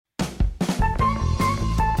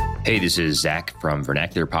Hey, this is Zach from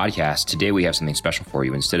Vernacular Podcast. Today we have something special for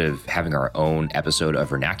you. Instead of having our own episode of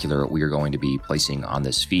Vernacular, we are going to be placing on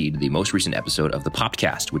this feed the most recent episode of the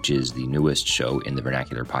Popcast, which is the newest show in the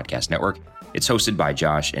Vernacular Podcast Network. It's hosted by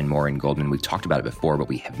Josh and Maureen Goldman. We've talked about it before, but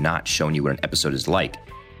we have not shown you what an episode is like.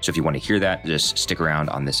 So if you want to hear that, just stick around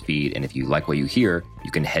on this feed. And if you like what you hear,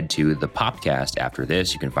 you can head to the Popcast after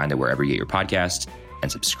this. You can find it wherever you get your podcasts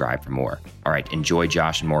and subscribe for more. All right, enjoy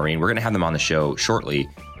Josh and Maureen. We're going to have them on the show shortly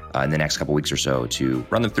in the next couple weeks or so to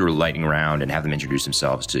run them through a lightning round and have them introduce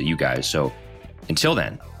themselves to you guys. So until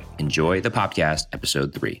then, enjoy the Popcast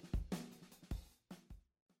episode 3.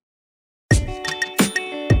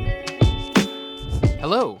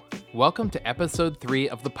 Hello, welcome to episode 3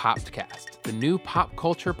 of the Popcast, the new pop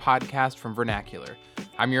culture podcast from Vernacular.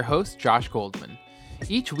 I'm your host, Josh Goldman.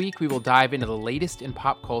 Each week we will dive into the latest in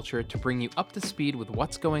pop culture to bring you up to speed with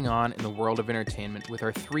what's going on in the world of entertainment with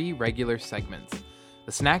our 3 regular segments.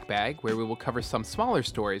 The Snack Bag, where we will cover some smaller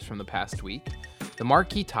stories from the past week. The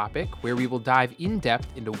Marquee Topic, where we will dive in depth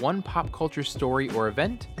into one pop culture story or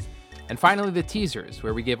event. And finally, the Teasers,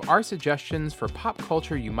 where we give our suggestions for pop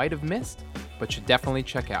culture you might have missed, but should definitely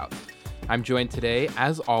check out. I'm joined today,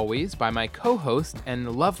 as always, by my co-host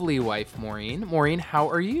and lovely wife, Maureen. Maureen, how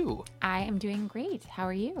are you? I am doing great. How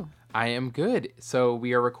are you? I am good. So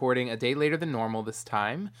we are recording a day later than normal this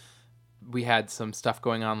time. We had some stuff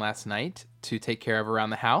going on last night to take care of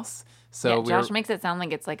around the house. So Josh makes it sound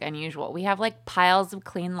like it's like unusual. We have like piles of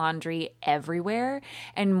clean laundry everywhere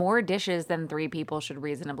and more dishes than 3 people should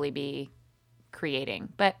reasonably be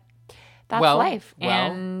creating. But that's life.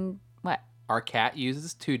 And what? Our cat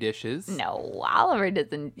uses 2 dishes. No, Oliver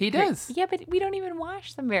doesn't. He does. Yeah, but we don't even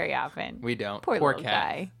wash them very often. We don't. Poor little cat.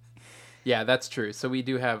 guy. Yeah, that's true. So we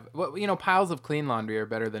do have, piles of clean laundry are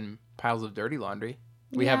better than piles of dirty laundry.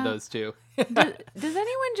 We have those too. Does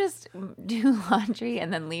anyone just do laundry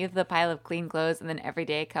and then leave the pile of clean clothes and then every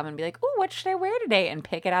day come and be like, oh, what should I wear today? And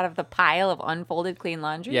pick it out of the pile of unfolded clean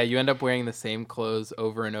laundry? Yeah, you end up wearing the same clothes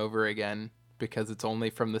over and over again because it's only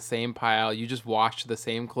from the same pile. You just wash the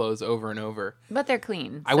same clothes over and over. But they're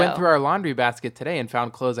clean. I went through our laundry basket today and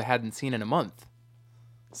found clothes I hadn't seen in a month.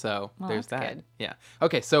 So there's that. Good. Yeah.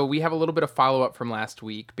 Okay, so we have a little bit of follow-up from last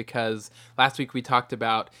week because last week we talked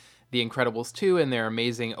about The Incredibles 2 and their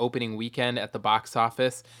amazing opening weekend at the box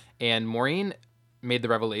office. And Maureen made the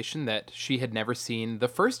revelation that she had never seen the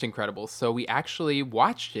first Incredibles. So we actually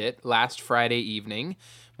watched it last Friday evening.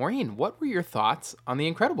 Maureen, what were your thoughts on The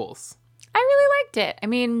Incredibles? I really liked it. I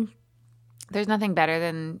mean, there's nothing better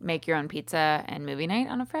than make your own pizza and movie night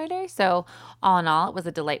on a Friday. So all in all, it was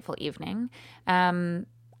a delightful evening.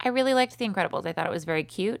 I really liked The Incredibles. I thought it was very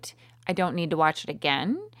cute. I don't need to watch it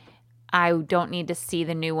again. I don't need to see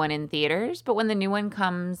the new one in theaters, but when the new one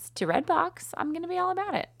comes to Redbox, I'm going to be all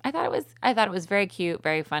about it. I thought it was very cute,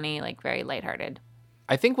 very funny, like very lighthearted.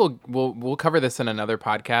 I think we'll cover this in another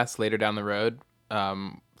podcast later down the road,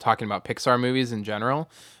 talking about Pixar movies in general.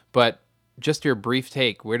 But just your brief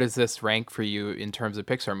take, where does this rank for you in terms of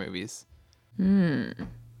Pixar movies?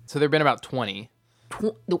 So there've been about 20.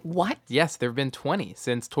 What? Yes, there've been 20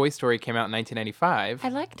 since Toy Story came out in 1995. I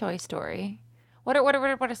like Toy Story. What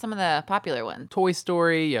are some of the popular ones? Toy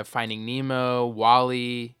Story, you have Finding Nemo,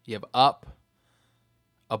 WALL-E, you have Up,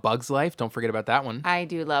 A Bug's Life. Don't forget about that one. I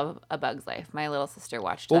do love A Bug's Life. My little sister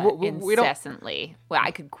watched that incessantly. Well, I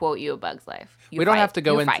could quote you A Bug's Life. We don't have to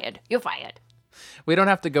go into... You're fired. We don't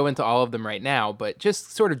have to go into all of them right now, but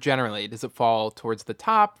just sort of generally, does it fall towards the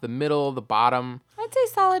top, the middle, the bottom? I'd say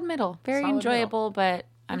solid middle. Very Solid enjoyable, but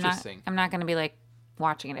I'm Interesting. not going to be like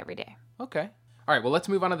watching it every day. Okay. All right, well, let's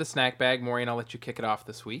move on to the snack bag. Maureen, I'll let you kick it off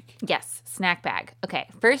this week. Yes, snack bag. Okay,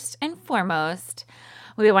 first and foremost,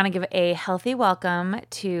 we want to give a healthy welcome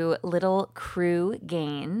to little Crew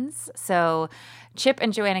Gaines. So Chip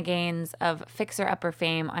and Joanna Gaines of Fixer Upper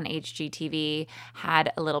fame on HGTV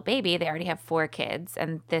had a little baby. They already have 4 kids,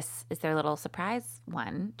 and this is their little surprise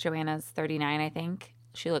one. Joanna's 39, I think.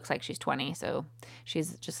 She looks like she's 20, so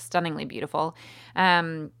she's just stunningly beautiful.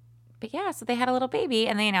 But yeah, so they had a little baby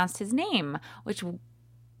and they announced his name, which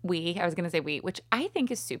I think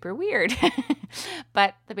is super weird.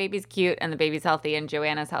 But the baby's cute and the baby's healthy and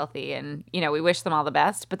Joanna's healthy. And, we wish them all the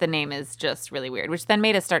best, but the name is just really weird, which then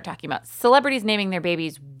made us start talking about celebrities naming their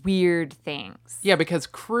babies weird things. Yeah, because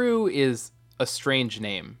Crew is a strange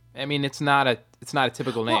name. I mean, it's not a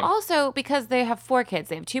typical name. Well, also because they have 4 kids.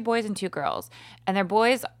 They have 2 boys and 2 girls. And their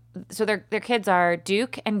boys... So their kids are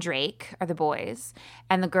Duke and Drake are the boys,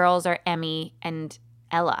 and the girls are Emmy and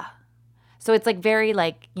Ella. So it's like very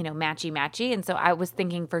matchy. And so I was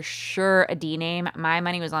thinking for sure a D name. My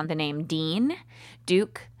money was on the name Dean,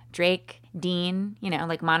 Duke, Drake, Dean,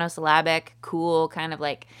 like monosyllabic, cool, kind of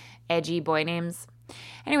like edgy boy names.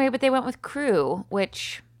 Anyway, but they went with Crew,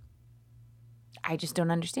 which I just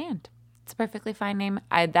don't understand. It's a perfectly fine name.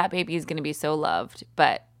 That baby is going to be so loved,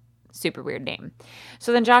 but super weird name.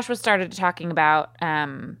 So then Joshua started talking about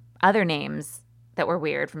other names that were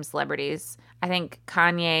weird from celebrities. I think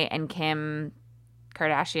Kanye and Kim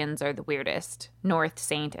Kardashians are the weirdest. North,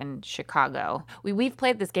 Saint, and Chicago. We've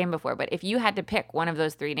played this game before, but if you had to pick one of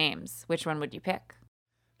those three names, which one would you pick?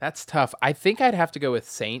 That's tough. I think I'd have to go with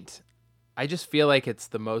Saint. I just feel like it's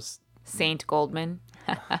the most... Saint Goldman.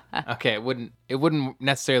 Okay, it wouldn't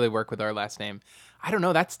necessarily work with our last name. I don't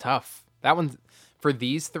know. That's tough. That one's... For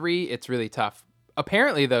these three, it's really tough.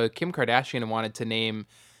 Apparently, though, Kim Kardashian wanted to name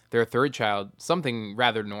their third child something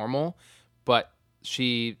rather normal, but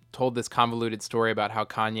she told this convoluted story about how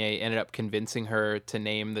Kanye ended up convincing her to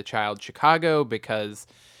name the child Chicago because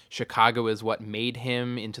Chicago is what made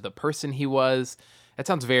him into the person he was. That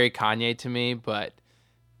sounds very Kanye to me, but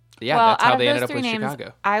yeah, well, that's how they ended those up with names,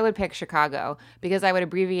 Chicago. I would pick Chicago because I would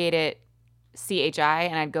abbreviate it CHI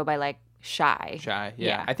and I'd go by like Shy.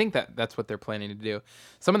 Yeah. I think that's what they're planning to do.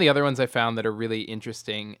 Some of the other ones I found that are really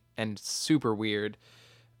interesting and super weird.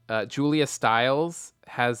 Julia Stiles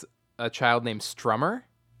has a child named Strummer.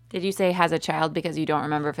 Did you say has a child because you don't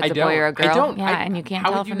remember if it's a boy or a girl? I don't. Yeah, and you can't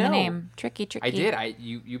tell from the name. Tricky. I did.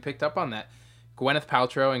 You picked up on that. Gwyneth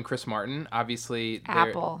Paltrow and Chris Martin, obviously.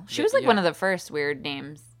 Apple. She was like one of the first weird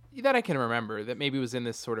names. That I can remember. That maybe was in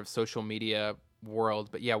this sort of social media world.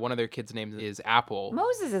 But yeah, one of their kids' names is Apple.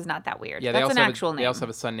 Moses is not that weird. Yeah, that's an actual name. They also have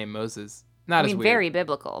a son named Moses. Not as weird. Very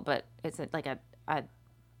biblical, but it's like a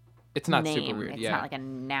it's not name. super weird. It's not like a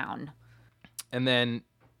noun. And then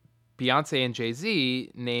Beyonce and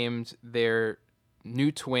Jay-Z named their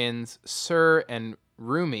new twins Sir and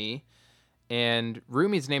Rumi. And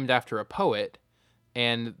Rumi's named after a poet.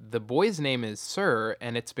 And the boy's name is Sir,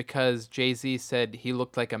 and it's because Jay-Z said he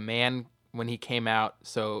looked like a man when he came out,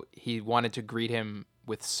 so he wanted to greet him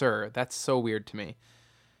with Sir. That's so weird to me.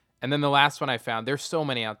 And then the last one I found, there's so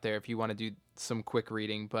many out there if you want to do some quick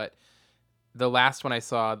reading, but the last one I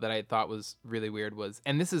saw that I thought was really weird was,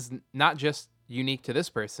 and this is not just unique to this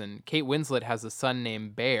person, Kate Winslet has a son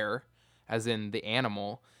named Bear, as in the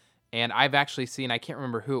animal, and I've actually seen, I can't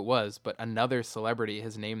remember who it was, but another celebrity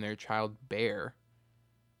has named their child Bear.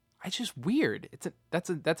 It's just weird. That's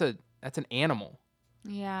an animal.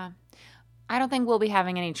 Yeah. I don't think we'll be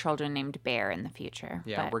having any children named Bear in the future.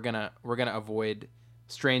 Yeah, we're gonna avoid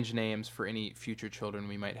strange names for any future children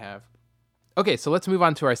we might have. Okay, so let's move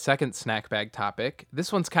on to our second snack bag topic.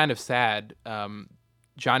 This one's kind of sad.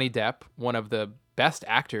 Johnny Depp, one of the best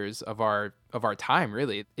actors of our time,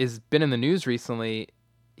 really, has been in the news recently.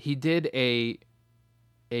 He did a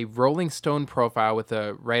Rolling Stone profile with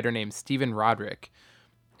a writer named Stephen Roderick,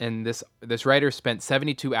 and this writer spent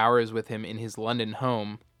 72 hours with him in his London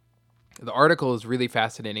home. The article is really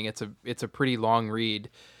fascinating. It's a pretty long read,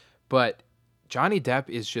 but Johnny Depp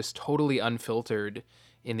is just totally unfiltered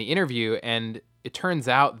in the interview, and it turns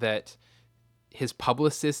out that his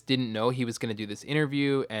publicist didn't know he was going to do this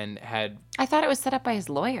interview and had... I thought it was set up by his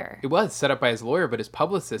lawyer. It was set up by his lawyer, but his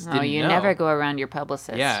publicist didn't know. Oh, you never go around your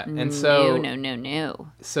publicist. Yeah, and so... No.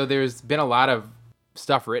 So there's been a lot of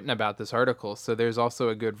stuff written about this article. So there's also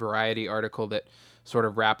a good Variety article that sort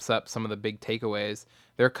of wraps up some of the big takeaways.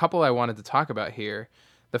 There are a couple I wanted to talk about here.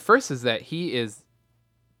 The first is that he is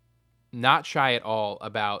not shy at all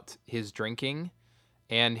about his drinking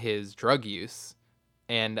and his drug use.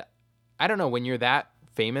 And I don't know, when you're that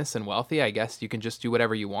famous and wealthy, I guess you can just do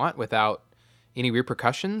whatever you want without any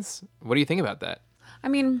repercussions. What do you think about that? I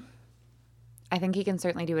mean, I think he can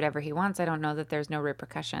certainly do whatever he wants. I don't know that there's no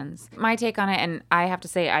repercussions. My take on it, and I have to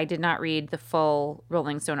say I did not read the full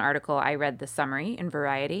Rolling Stone article. I read the summary in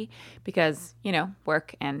Variety because,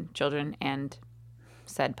 work and children and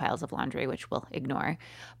said piles of laundry, which we'll ignore.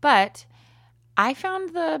 But I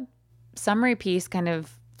found the summary piece kind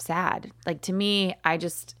of sad. Like, to me,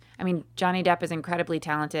 Johnny Depp is incredibly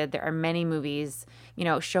talented. There are many movies,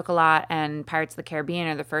 Chocolat and Pirates of the Caribbean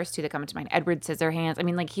are the first two that come to mind. Edward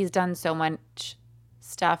Scissorhands. He's done so much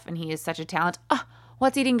stuff and he is such a talent. Oh,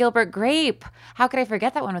 What's Eating Gilbert Grape? How could I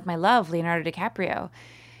forget that one with my love, Leonardo DiCaprio?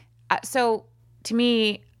 So to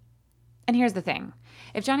me, and here's the thing.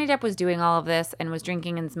 If Johnny Depp was doing all of this and was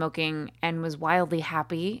drinking and smoking and was wildly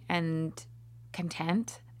happy and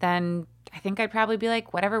content, then I think I'd probably be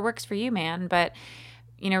like, whatever works for you, man. But,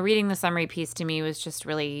 reading the summary piece to me was just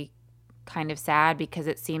really kind of sad because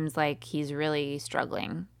it seems like he's really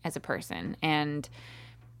struggling as a person. And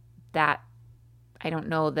that I don't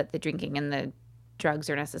know that the drinking and the drugs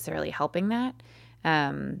are necessarily helping that.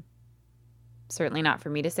 certainly not for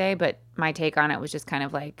me to say, but my take on it was just kind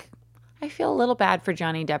of like, I feel a little bad for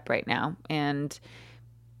Johnny Depp right now. And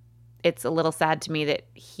it's a little sad to me that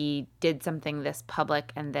he did something this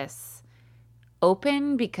public and this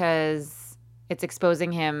open, because it's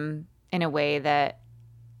exposing him in a way that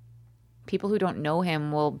people who don't know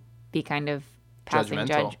him will be kind of passing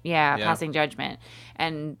passing judgment.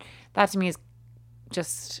 And that to me is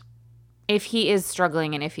just, if he is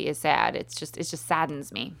struggling and if he is sad, it just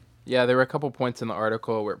saddens me. Yeah, there were a couple points in the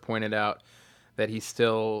article where it pointed out that he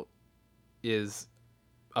still is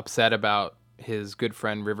upset about his good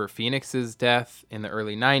friend River Phoenix's death in the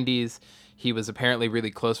early 90s. He was apparently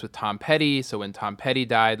really close with Tom Petty, so when Tom Petty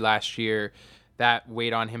died last year, that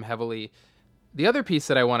weighed on him heavily. The other piece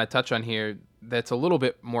that I want to touch on here that's a little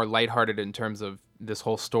bit more lighthearted in terms of this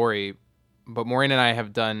whole story, but Maureen and I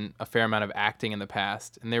have done a fair amount of acting in the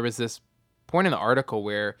past, and there was this point in the article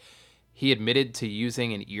where he admitted to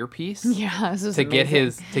using an earpiece to get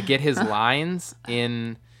his lines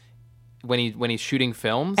in when he's shooting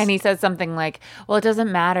films. And he says something like, well, it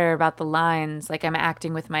doesn't matter about the lines, like I'm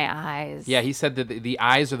acting with my eyes. Yeah, he said that the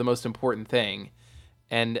eyes are the most important thing.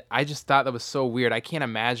 And I just thought that was so weird. I can't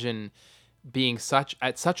imagine being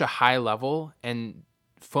at such a high level and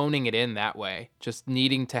phoning it in that way. Just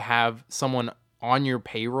needing to have someone on your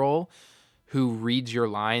payroll who reads your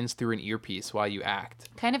lines through an earpiece while you act.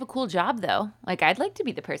 Kind of a cool job, though. Like, I'd like to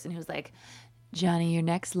be the person who's like, Johnny, your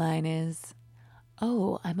next line is,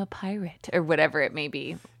 oh, I'm a pirate, or whatever it may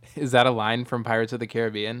be. Is that a line from Pirates of the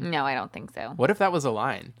Caribbean? No, I don't think so. What if that was a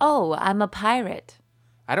line? Oh, I'm a pirate.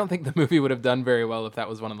 I don't think the movie would have done very well if that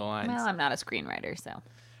was one of the lines. Well, I'm not a screenwriter, so.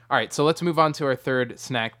 All right, so let's move on to our third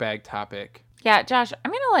snack bag topic. Yeah, Josh,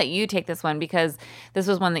 I'm going to let you take this one because this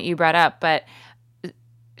was one that you brought up. But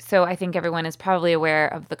so I think everyone is probably aware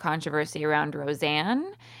of the controversy around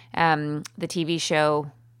Roseanne, the TV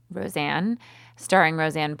show Roseanne, starring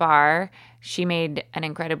Roseanne Barr. She made an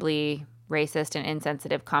incredibly racist and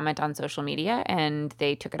insensitive comment on social media, and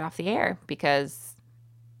they took it off the air because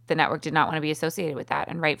the network did not want to be associated with that,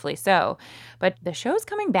 and rightfully so. But the show's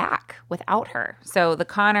coming back without her. So the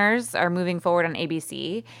Connors are moving forward on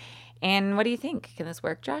ABC. And what do you think? Can this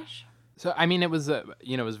work, Josh? So, I mean, it was a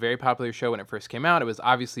very popular show when it first came out. It was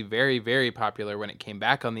obviously very, very popular when it came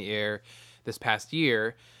back on the air this past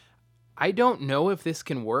year. I don't know if this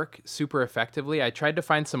can work super effectively. I tried to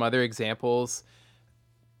find some other examples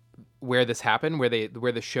where this happened, where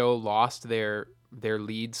the show lost their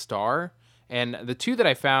lead star. And the two that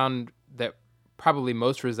I found that probably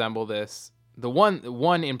most resemble this, the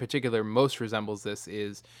one in particular most resembles this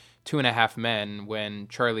is 2.5 Men, when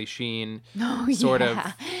Charlie Sheen sort of...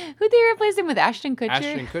 Who'd they replace him with? Ashton Kutcher?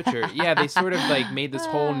 Ashton Kutcher. Yeah, they sort of like made this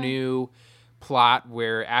whole new plot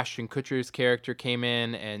where Ashton Kutcher's character came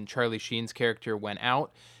in and Charlie Sheen's character went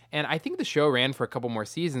out. And I think the show ran for a couple more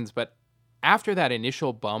seasons, but after that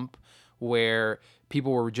initial bump where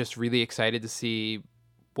people were just really excited to see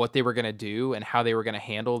what they were going to do and how they were going to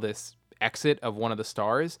handle this exit of one of the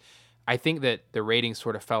stars, I think that the ratings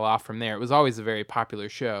sort of fell off from there. It was always a very popular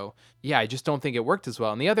show. Yeah, I just don't think it worked as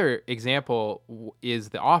well. And the other example is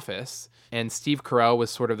The Office, and Steve Carell was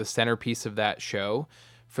sort of the centerpiece of that show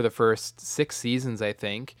for the first 6 seasons, I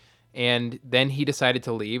think. And then he decided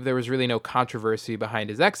to leave. There was really no controversy behind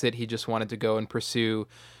his exit. He just wanted to go and pursue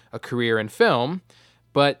a career in film.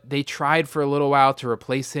 But they tried for a little while to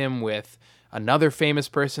replace him with another famous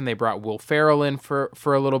person. They brought Will Ferrell in for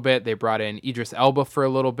a little bit. They brought in Idris Elba for a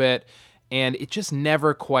little bit. And it just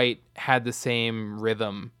never quite had the same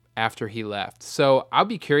rhythm after he left. So I'll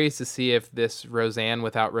be curious to see if this Roseanne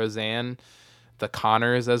without Roseanne, the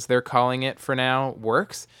Connors as they're calling it for now,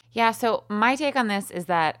 works. Yeah, so my take on this is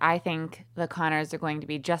that I think the Connors are going to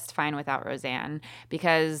be just fine without Roseanne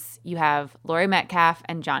because you have Laurie Metcalf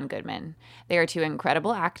and John Goodman. They are two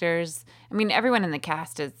incredible actors. I mean, everyone in the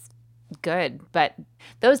cast is good, but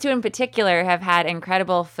those two in particular have had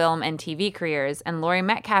incredible film and TV careers, and Laurie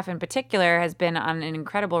Metcalf in particular has been on an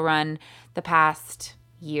incredible run the past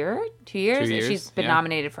year, 2 years. She's been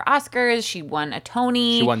nominated for Oscars. She won a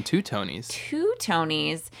Tony. She won 2 Tonys. 2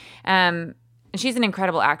 Tonys. And she's an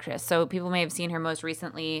incredible actress. So people may have seen her most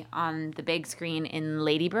recently on the big screen in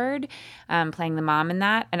Lady Bird, playing the mom in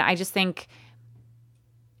that. And I just think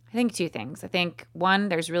 2 things. I think, one,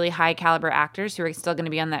 there's really high caliber actors who are still going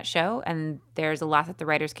to be on that show, and there's a lot that the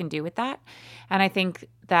writers can do with that. And I think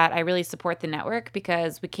that I really support the network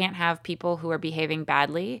because we can't have people who are behaving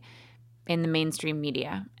badly in the mainstream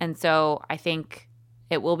media. And so I think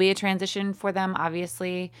it will be a transition for them,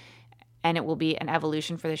 obviously, and it will be an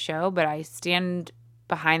evolution for the show. But I stand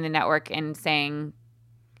behind the network in saying,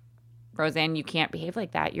 Roseanne, you can't behave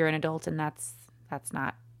like that. You're an adult, and that's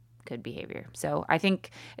not good behavior. So I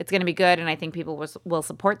think it's going to be good, and I think people will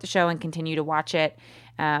support the show and continue to watch it.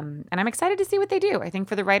 And I'm excited to see what they do. I think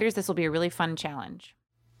for the writers, this will be a really fun challenge.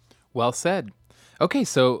 Well said. Okay,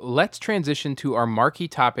 so let's transition to our marquee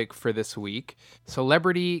topic for this week,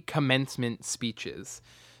 celebrity commencement speeches.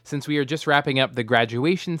 Since we are just wrapping up the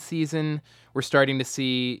graduation season, we're starting to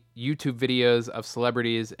see YouTube videos of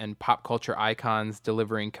celebrities and pop culture icons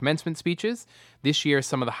delivering commencement speeches. This year,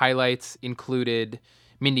 some of the highlights included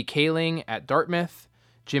Mindy Kaling at Dartmouth,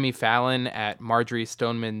 Jimmy Fallon at Marjorie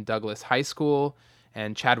Stoneman Douglas High School,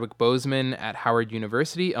 and Chadwick Boseman at Howard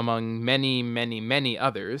University, among many, many, many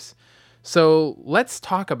others. So let's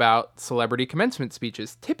talk about celebrity commencement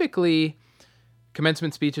speeches. Typically,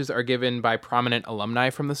 commencement speeches are given by prominent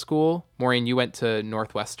alumni from the school. Maureen, you went to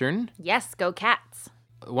Northwestern. Yes, go Cats.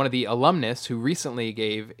 One of the alumnus who recently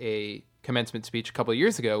gave a commencement speech a couple of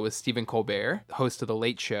years ago was Stephen Colbert, host of The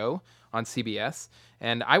Late Show on CBS.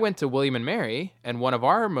 And I went to William & Mary, and one of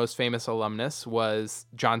our most famous alumnus was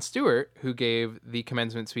Jon Stewart, who gave the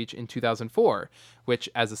commencement speech in 2004, which,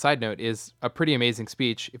 as a side note, is a pretty amazing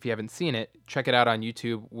speech. If you haven't seen it, check it out on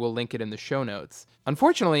YouTube. We'll link it in the show notes.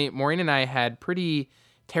 Unfortunately, Maureen and I had pretty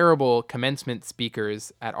terrible commencement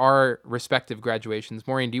speakers at our respective graduations.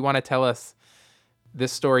 Maureen, do you want to tell us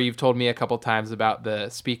this story you've told me a couple times about the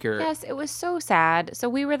speaker? Yes, it was so sad. So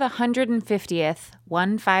we were the 150th,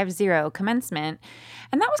 150 commencement,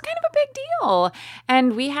 and that was kind of a big deal.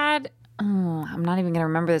 And we had, I'm not even going to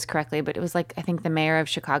remember this correctly, but it was like, I think the mayor of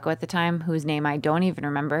Chicago at the time, whose name I don't even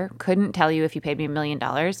remember, couldn't tell you if he paid me $1 million.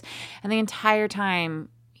 And the entire time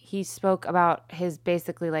he spoke about his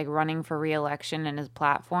basically like running for re-election and his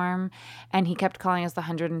platform, and he kept calling us the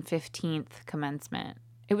 115th commencement.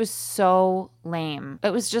 It was so lame.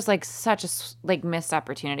 It was just like such a like missed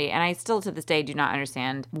opportunity. And I still to this day do not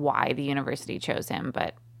understand why the university chose him,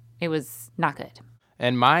 but it was not good.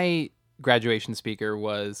 And my graduation speaker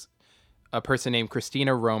was a person named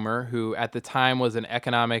Christina Romer, who at the time was an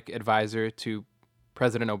economic advisor to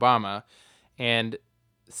President Obama. And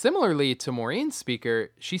similarly to Maureen's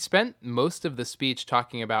speaker, she spent most of the speech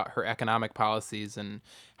talking about her economic policies and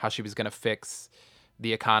how she was going to fix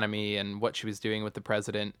the economy and what she was doing with the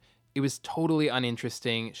president. It was totally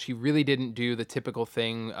uninteresting. She really didn't do the typical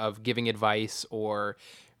thing of giving advice or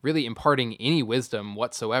really imparting any wisdom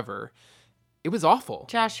whatsoever. It was awful.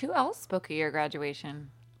 Josh, who else spoke at your graduation?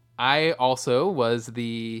 I also was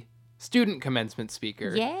the student commencement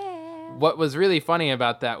speaker. Yeah. What was really funny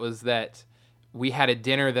about that was that we had a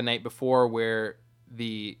dinner the night before where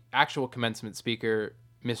the actual commencement speaker,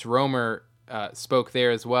 Miss Romer, spoke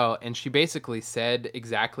there as well, and she basically said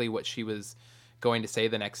exactly what she was going to say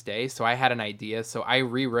the next day. So I had an idea, so I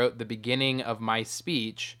rewrote the beginning of my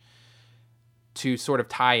speech to sort of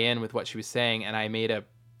tie in with what she was saying, and I made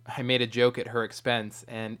a joke at her expense,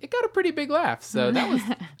 and it got a pretty big laugh. So that was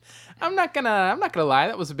I'm not gonna lie,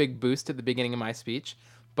 that was a big boost at the beginning of my speech.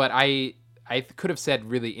 But I could have said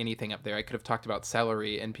really anything up there. I could have talked about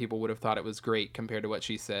celery, and people would have thought it was great compared to what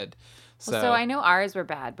she said. So I know ours were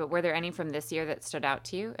bad, but were there any from this year that stood out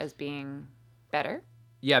to you as being better?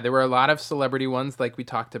 Yeah, there were a lot of celebrity ones like we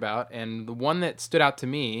talked about. And the one that stood out to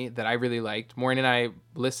me that I really liked, Maureen and I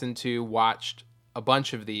watched a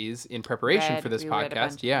bunch of these in preparation for this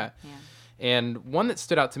podcast. Yeah. And one that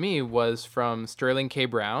stood out to me was from Sterling K.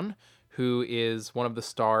 Brown, who is one of the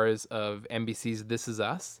stars of NBC's This Is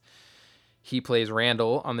Us. He plays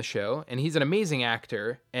Randall on the show, and he's an amazing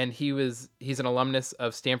actor, and he's an alumnus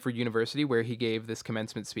of Stanford University, where he gave this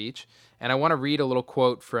commencement speech. And I want to read a little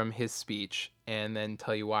quote from his speech and then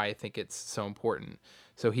tell you why I think it's so important.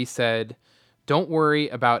 So he said, "Don't worry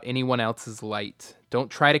about anyone else's light. Don't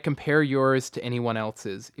try to compare yours to anyone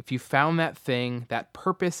else's. If you found that thing, that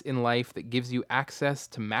purpose in life that gives you access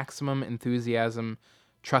to maximum enthusiasm,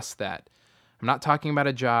 trust that. I'm not talking about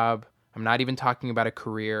a job. I'm not even talking about a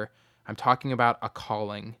career. I'm talking about a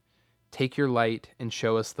calling. Take your light and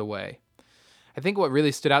show us the way." I think what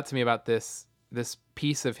really stood out to me about this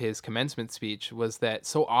piece of his commencement speech was that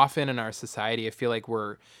so often in our society, I feel like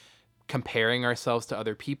we're comparing ourselves to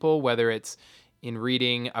other people, whether it's in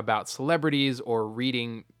reading about celebrities or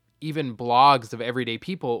reading even blogs of everyday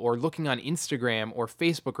people or looking on Instagram or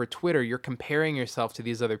Facebook or Twitter. You're comparing yourself to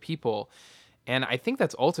these other people. And I think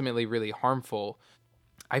that's ultimately really harmful.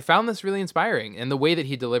 I found this really inspiring, and the way that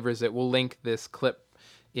he delivers it, we'll link this clip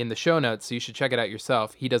in the show notes, so you should check it out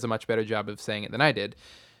yourself. He does a much better job of saying it than I did.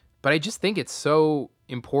 But I just think it's so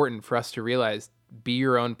important for us to realize, be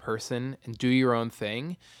your own person and do your own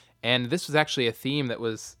thing. And this was actually a theme that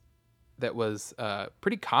was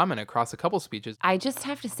pretty common across a couple speeches. I just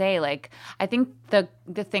have to say, like, I think the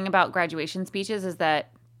thing about graduation speeches is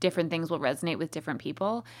that different things will resonate with different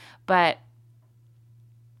people. But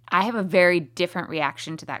I have a very different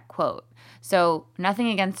reaction to that quote. So nothing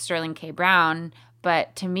against Sterling K. Brown,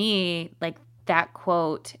 but to me, like that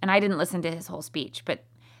quote, and I didn't listen to his whole speech, but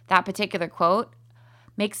that particular quote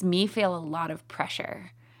makes me feel a lot of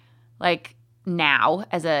pressure. Like now,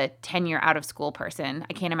 as a 10-year out of school person,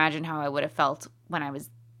 I can't imagine how I would have felt when I was,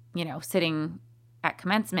 sitting at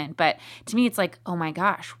commencement. But to me, it's like, oh my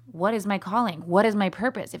gosh, what is my calling? What is my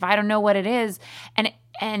purpose? If I don't know what it is,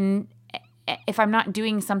 and if I'm not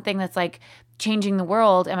doing something that's like changing the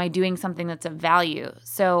world, am I doing something that's of value?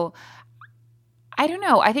 So I don't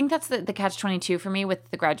know. I think that's the catch-22 for me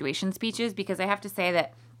with the graduation speeches, because I have to say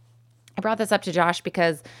that I brought this up to Josh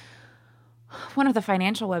because one of the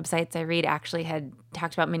financial websites I read actually had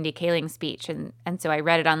talked about Mindy Kaling's speech, and so I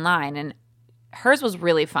read it online, and hers was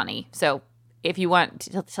really funny. So if you want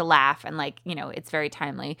to laugh and it's very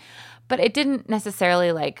timely, but it didn't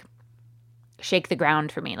necessarily shake the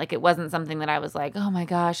ground for me. Like it wasn't something that I was like, oh my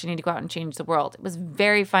gosh, I need to go out and change the world. It was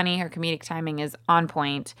very funny. Her comedic timing is on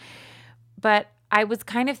point. But I was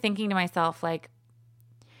kind of thinking to myself, I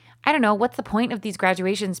don't know, what's the point of these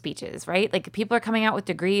graduation speeches, right? Like people are coming out with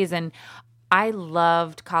degrees, and I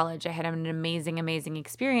loved college. I had an amazing, amazing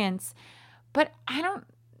experience, but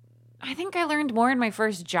I think I learned more in my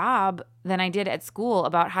first job than I did at school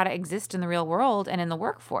about how to exist in the real world and in the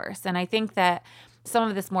workforce. And I think that some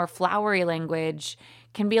of this more flowery language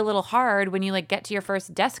can be a little hard when you get to your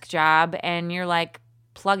first desk job and you're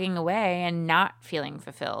plugging away and not feeling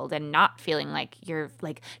fulfilled and not feeling like you're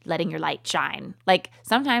letting your light shine.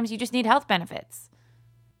 Sometimes you just need health benefits.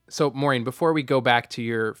 So Maureen, before we go back to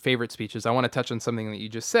your favorite speeches, I want to touch on something that you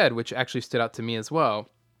just said, which actually stood out to me as well,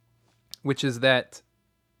 which is that,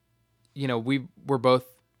 we were both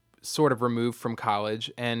sort of removed from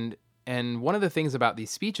college. And one of the things about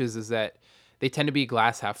these speeches is that they tend to be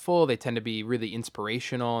glass half full. They tend to be really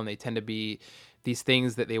inspirational, and they tend to be these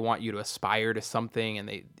things that they want you to aspire to something. And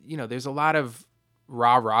they, there's a lot of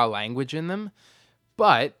rah-rah language in them.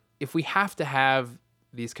 But if we have to have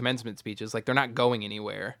these commencement speeches, they're not going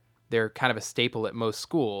anywhere. They're kind of a staple at most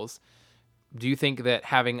schools. Do you think that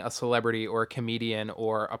having a celebrity or a comedian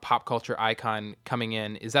or a pop culture icon coming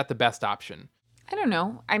in, is that the best option? I don't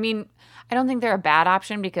know. I mean, I don't think they're a bad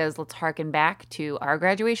option, because let's harken back to our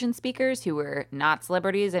graduation speakers who were not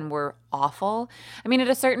celebrities and were awful. I mean, at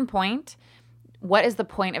a certain point, what is the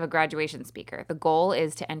point of a graduation speaker? The goal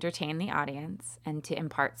is to entertain the audience and to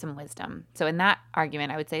impart some wisdom. So in that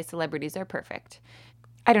argument, I would say celebrities are perfect.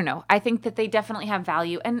 I don't know. I think that they definitely have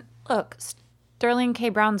value. And look, Sterling K.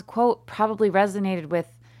 Brown's quote probably resonated with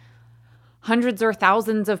hundreds or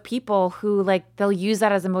thousands of people who they'll use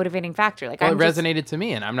that as a motivating factor. It resonated to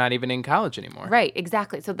me, and I'm not even in college anymore. Right,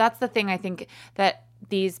 exactly. So that's the thing. I think that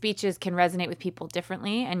these speeches can resonate with people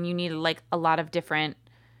differently, and you need a lot of different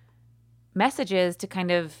messages to kind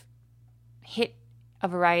of hit a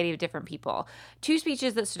variety of different people. Two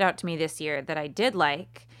speeches that stood out to me this year that I did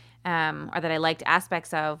like, or that I liked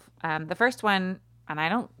aspects of. The first one, and I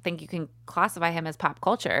don't think you can classify him as pop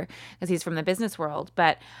culture because he's from the business world,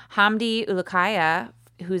 but Hamdi Ulukaya,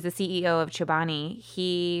 who's the CEO of Chobani,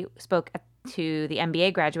 he spoke to the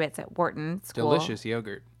MBA graduates at Wharton School. Delicious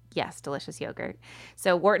yogurt. Yes, delicious yogurt.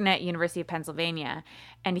 So Wharton at University of Pennsylvania.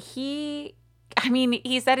 And he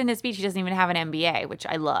said in his speech he doesn't even have an MBA, which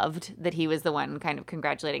I loved, that he was the one kind of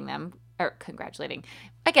congratulating and,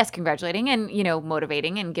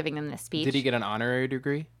 motivating and giving them this speech. Did he get an honorary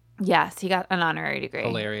degree? Yes, he got an honorary degree.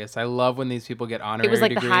 Hilarious. I love when these people get honorary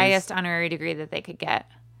degrees. It was the highest honorary degree that they could get.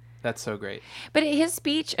 That's so great. But his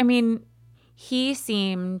speech, he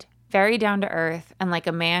seemed very down to earth and like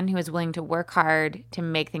a man who is willing to work hard to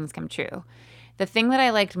make things come true. The thing that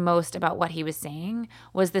I liked most about what he was saying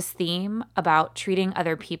was this theme about treating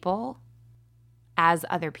other people as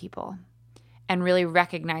other people and really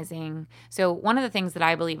recognizing. So one of the things that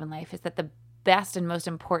I believe in life is that the best and most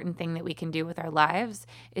important thing that we can do with our lives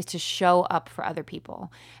is to show up for other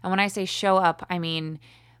people. And when I say show up, I mean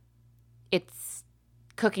it's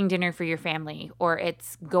cooking dinner for your family, or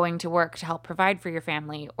it's going to work to help provide for your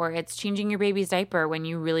family, or it's changing your baby's diaper when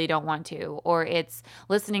you really don't want to, or it's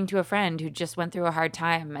listening to a friend who just went through a hard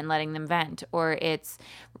time and letting them vent, or it's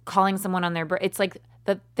calling someone on their birthday. It's like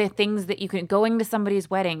the things that you can, going to somebody's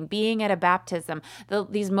wedding, being at a baptism,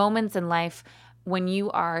 these moments in life when you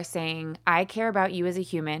are saying, I care about you as a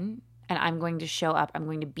human and I'm going to show up, I'm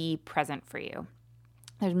going to be present for you.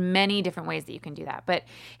 There's many different ways that you can do that. But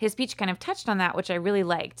his speech kind of touched on that, which I really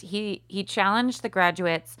liked. He challenged the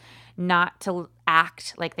graduates not to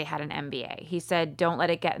act like they had an MBA. He said, don't let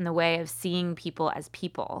it get in the way of seeing people as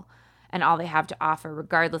people and all they have to offer,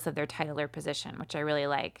 regardless of their title or position, which I really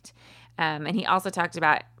liked. And he also talked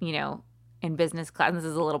about, in business class, this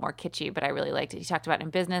is a little more kitschy, but I really liked it. He talked about in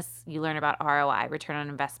business, you learn about ROI, return on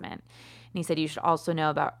investment. And he said you should also know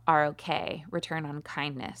about ROK, return on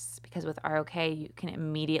kindness, because with ROK, you can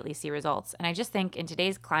immediately see results. And I just think in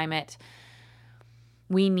today's climate,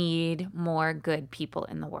 we need more good people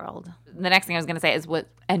in the world. The next thing I was going to say is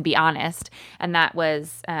and be honest. And that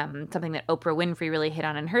was something that Oprah Winfrey really hit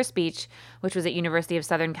on in her speech, which was at University of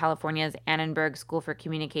Southern California's Annenberg School for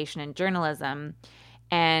Communication and Journalism.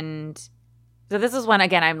 And so this is one,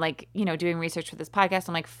 again, I'm like, doing research for this podcast.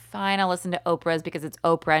 I'm like, fine, I'll listen to Oprah's because it's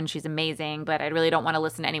Oprah and she's amazing, but I really don't want to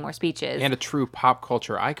listen to any more speeches. And a true pop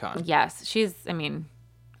culture icon. Yes,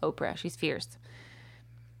 Oprah, she's fierce.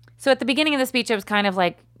 So at the beginning of the speech, I was kind of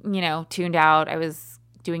like, tuned out. I was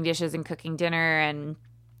doing dishes and cooking dinner and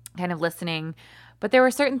kind of listening. But there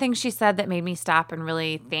were certain things she said that made me stop and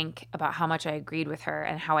really think about how much I agreed with her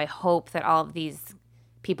and how I hope that all of these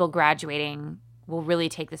people graduating will really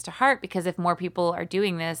take this to heart, because if more people are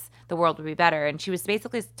doing this, the world would be better. And she was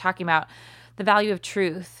basically talking about the value of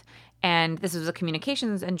truth. And this was a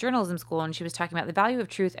communications and journalism school. And she was talking about the value of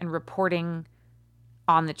truth and reporting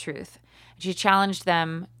on the truth. She challenged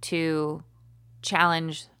them to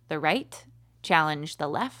challenge the right, challenge the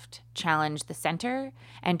left, challenge the center,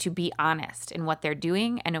 and to be honest in what they're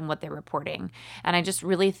doing and in what they're reporting. And I just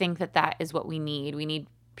really think that that is what we need. We need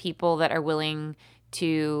people that are willing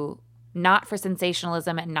to, not for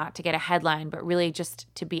sensationalism and not to get a headline, but really just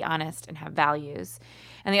to be honest and have values.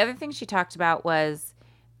 And the other thing she talked about was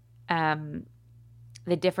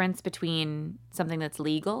the difference between something that's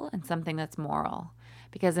legal and something that's moral.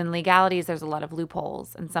 Because in legalities, there's a lot of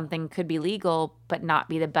loopholes, and something could be legal but not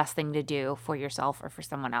be the best thing to do for yourself or for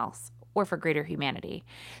someone else or for greater humanity.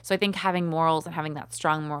 So I think having morals and having that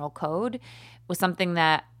strong moral code was something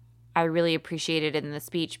that I really appreciated in the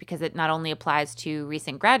speech, because it not only applies to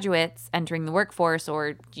recent graduates entering the workforce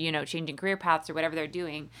or, changing career paths or whatever they're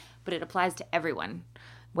doing, but it applies to everyone,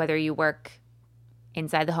 whether you work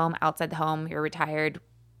inside the home, outside the home, you're retired,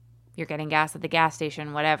 you're getting gas at the gas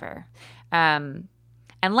station, whatever.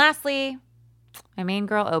 And lastly, my main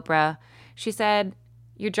girl, Oprah, she said,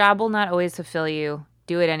 your job will not always fulfill you.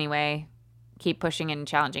 Do it anyway. Keep pushing and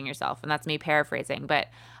challenging yourself. And that's me paraphrasing. But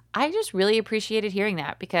I just really appreciated hearing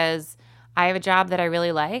that, because I have a job that I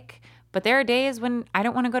really like, but there are days when I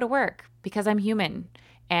don't want to go to work because I'm human.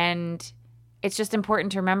 And it's just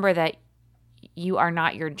important to remember that you are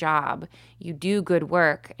not your job. You do good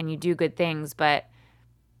work and you do good things, but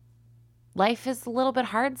life is a little bit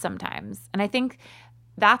hard sometimes. And I think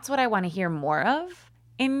that's what I want to hear more of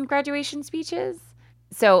in graduation speeches.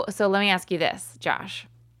 So let me ask you this, Josh.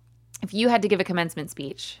 If you had to give a commencement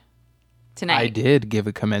speech tonight. I did give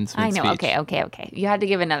a commencement speech. I know. Okay. You had to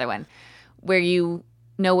give another one where you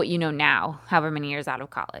know what you know now, however many years out of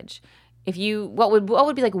college. What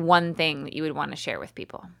would be like one thing that you would want to share with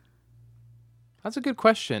people? That's a good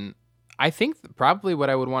question. I think probably what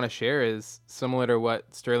I would want to share is similar to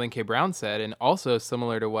what Sterling K. Brown said, and also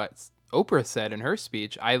similar to what Oprah said in her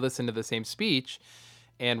speech. I listened to the same speech,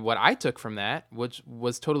 and what I took from that, which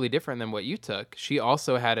was totally different than what you took. She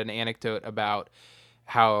also had an anecdote about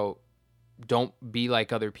how don't be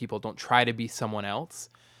like other people, don't try to be someone else.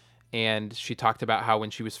 And she talked about how when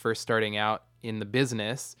she was first starting out in the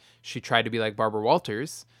business, she tried to be like Barbara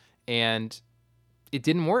Walters, and it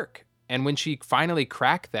didn't work. And when she finally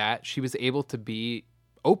cracked that, she was able to be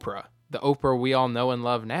Oprah, the Oprah we all know and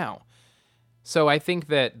love now. So I think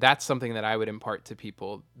that that's something that I would impart to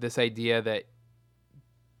people, this idea that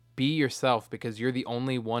be yourself, because you're the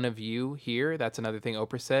only one of you here. That's another thing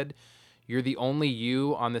Oprah said. You're the only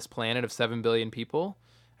you on this planet of 7 billion people.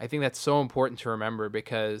 I think that's so important to remember,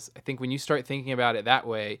 because I think when you start thinking about it that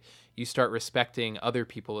way, you start respecting other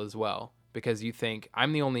people as well, because you think,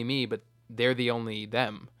 I'm the only me, but they're the only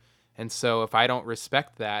them. And so if I don't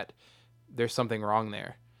respect that, there's something wrong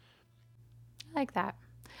there. I like that.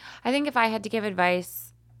 I think if I had to give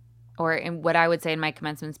advice, or in what I would say in my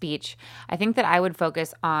commencement speech, I think that I would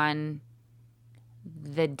focus on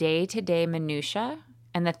the day-to-day minutia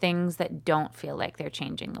and the things that don't feel like they're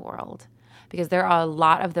changing the world. Because there are a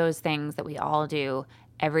lot of those things that we all do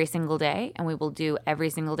every single day, and we will do every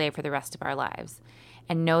single day for the rest of our lives.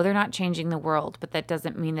 And no, they're not changing the world, but that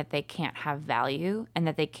doesn't mean that they can't have value and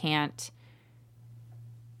that they can't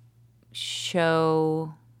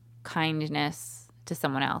show kindness to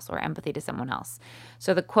someone else or empathy to someone else.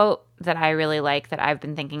 So the quote that I really like, that I've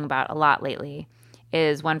been thinking about a lot lately,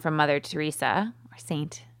 is one from Mother Teresa, or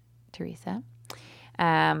Saint Teresa.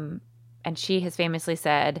 And she has famously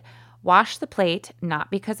said, "Wash the plate not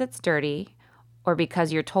because it's dirty or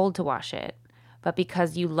because you're told to wash it, but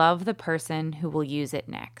because you love the person who will use it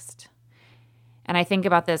next. And I think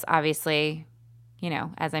about this, obviously,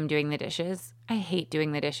 as I'm doing the dishes. I hate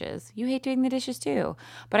doing the dishes. You hate doing the dishes too.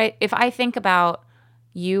 But if I think about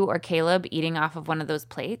you or Caleb eating off of one of those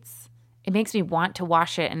plates, it makes me want to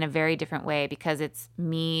wash it in a very different way because it's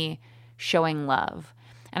me showing love.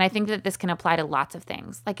 And I think that this can apply to lots of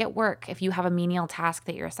things. Like at work, if you have a menial task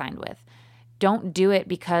that you're assigned with, don't do it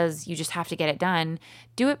because you just have to get it done.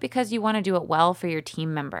 Do it because you want to do it well for your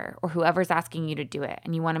team member or whoever's asking you to do it,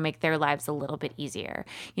 and you want to make their lives a little bit easier.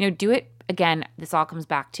 Do it, again, this all comes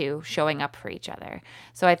back to showing up for each other.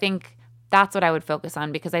 So I think that's what I would focus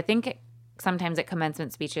on, because I think sometimes at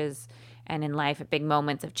commencement speeches and in life, at big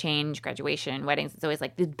moments of change, graduation, weddings, it's always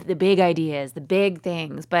like the big ideas, the big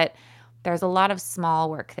things. But there's a lot of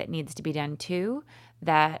small work that needs to be done too,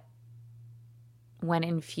 that when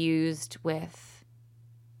infused with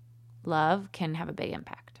love can have a big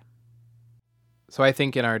impact. So I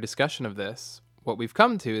think in our discussion of this, what we've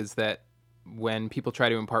come to is that when people try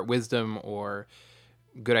to impart wisdom or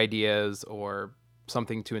good ideas or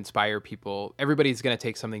something to inspire people, everybody's going to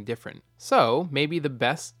take something different. So maybe the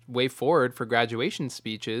best way forward for graduation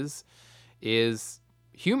speeches is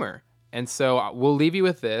humor. And so we'll leave you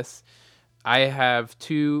with this. I have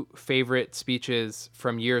two favorite speeches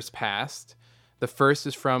from years past. The first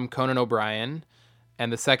is from Conan O'Brien,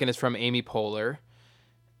 and the second is from Amy Poehler.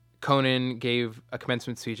 Conan gave a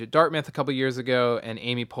commencement speech at Dartmouth a couple years ago, and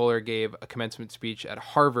Amy Poehler gave a commencement speech at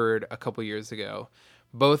Harvard a couple years ago.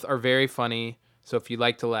 Both are very funny, so if you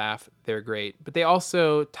like to laugh, they're great. But they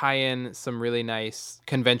also tie in some really nice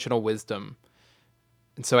conventional wisdom.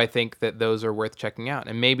 And so I think that those are worth checking out.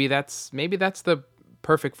 And maybe that's the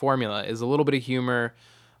perfect formula, is a little bit of humor,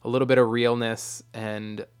 a little bit of realness,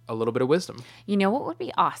 and a little bit of wisdom. You know what would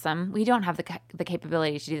be awesome? We don't have the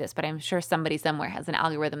capability to do this, but I'm sure somebody somewhere has an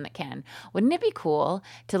algorithm that can. Wouldn't it be cool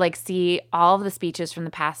to see all of the speeches from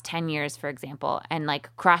the past 10 years, for example, and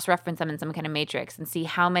cross-reference them in some kind of matrix and see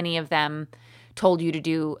how many of them told you to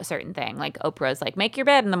do a certain thing? Like Oprah's make your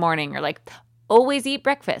bed in the morning, or always eat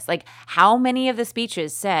breakfast. How many of the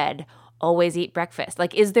speeches said always eat breakfast?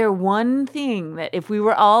 Is there one thing that if we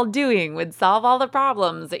were all doing would solve all the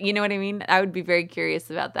problems? You know what I mean? I would be very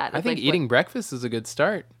curious about that. I think eating breakfast is a good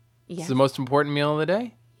start. Yes. It's the most important meal of the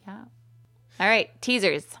day. Yeah. All right,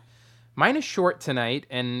 teasers. Mine is short tonight,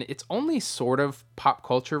 and it's only sort of pop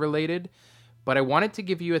culture related, but I wanted to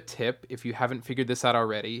give you a tip if you haven't figured this out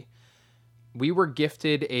already. We were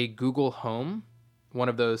gifted a Google Home, one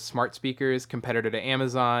of those smart speakers, competitor to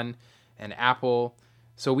Amazon and Apple.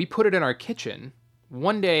 So we put it in our kitchen.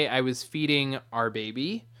 One day I was feeding our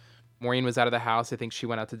baby. Maureen was out of the house. I think she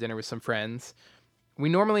went out to dinner with some friends. We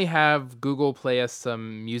normally have Google play us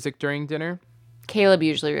some music during dinner. Caleb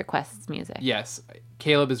usually requests music. Yes.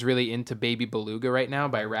 Caleb is really into Baby Beluga right now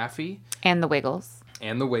by Raffi. And the Wiggles.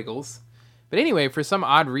 But anyway, for some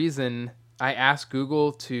odd reason, I asked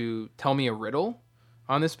Google to tell me a riddle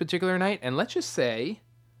on this particular night. And let's just say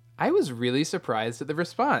I was really surprised at the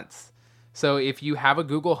response. So if you have a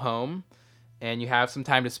Google Home and you have some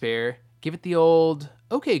time to spare, give it the old,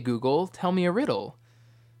 okay, Google, tell me a riddle,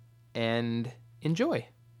 and enjoy.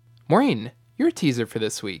 Maureen, your teaser for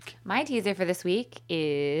this week. My teaser for this week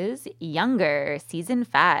is Younger, Season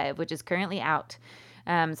 5, which is currently out.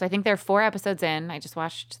 So I think there are 4 episodes in. I just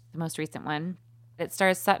watched the most recent one. It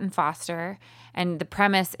stars Sutton Foster, and the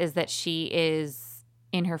premise is that she is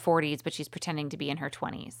in her 40s, but she's pretending to be in her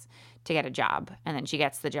 20s to get a job. And then she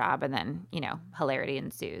gets the job, and then, hilarity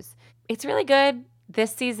ensues. It's really good.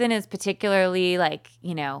 This season is particularly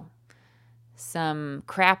some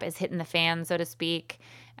crap is hitting the fan, so to speak.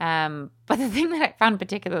 But the thing that I found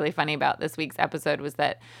particularly funny about this week's episode was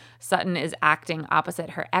that Sutton is acting opposite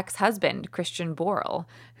her ex-husband, Christian Borle,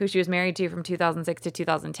 who she was married to from 2006 to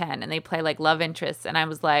 2010. And they play love interests. And I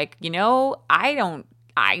was like, I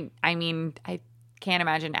can't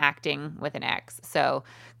imagine acting with an ex. So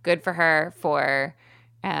good for her for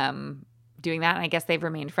doing that. And I guess they've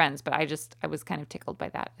remained friends, but I was kind of tickled by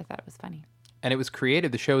that. I thought it was funny. And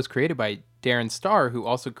the show was created by Darren Star, who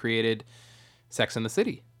also created Sex and the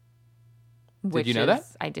City. Did you know that?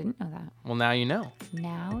 I didn't know that. Well, now you know.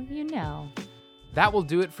 Now you know. That will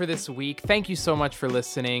do it for this week. Thank you so much for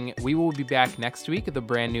listening. We will be back next week with a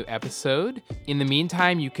brand new episode. In the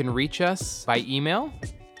meantime, you can reach us by email,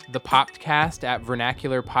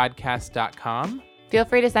 thepopcast@vernacularpodcast.com. Feel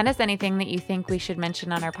free to send us anything that you think we should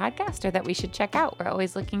mention on our podcast or that we should check out. We're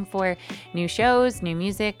always looking for new shows, new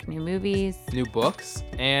music, new movies, new books.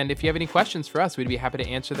 And if you have any questions for us, we'd be happy to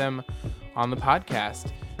answer them on the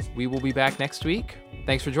podcast. We will be back next week.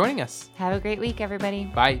 Thanks for joining us. Have a great week, everybody.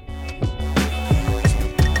 Bye.